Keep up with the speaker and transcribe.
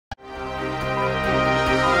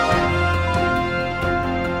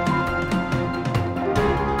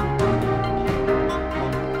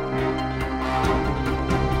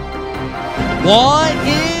What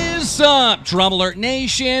is up, DramaAlert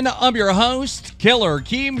Nation? I'm your host, Killer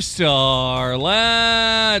Keemstar.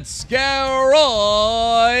 Let's get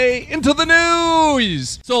right into the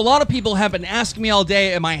news. So a lot of people have been asking me all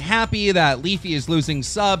day, am I happy that Leafy is losing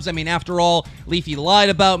subs? I mean, after all, Leafy lied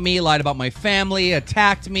about me, lied about my family,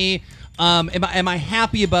 attacked me. Am I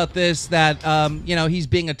happy about this, that, you know, he's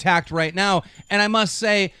being attacked right now? And I must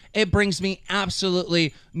say, it brings me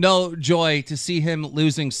absolutely no joy to see him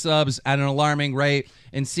losing subs at an alarming rate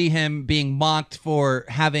and see him being mocked for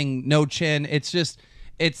having no chin. It's just,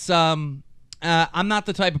 I'm not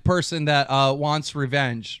the type of person that wants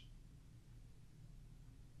revenge.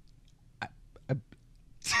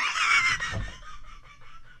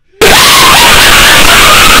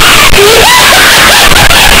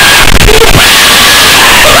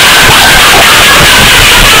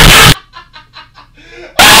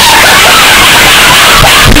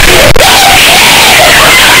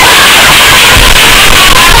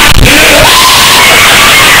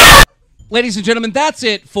 Ladies and gentlemen, that's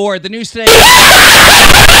it for the news today.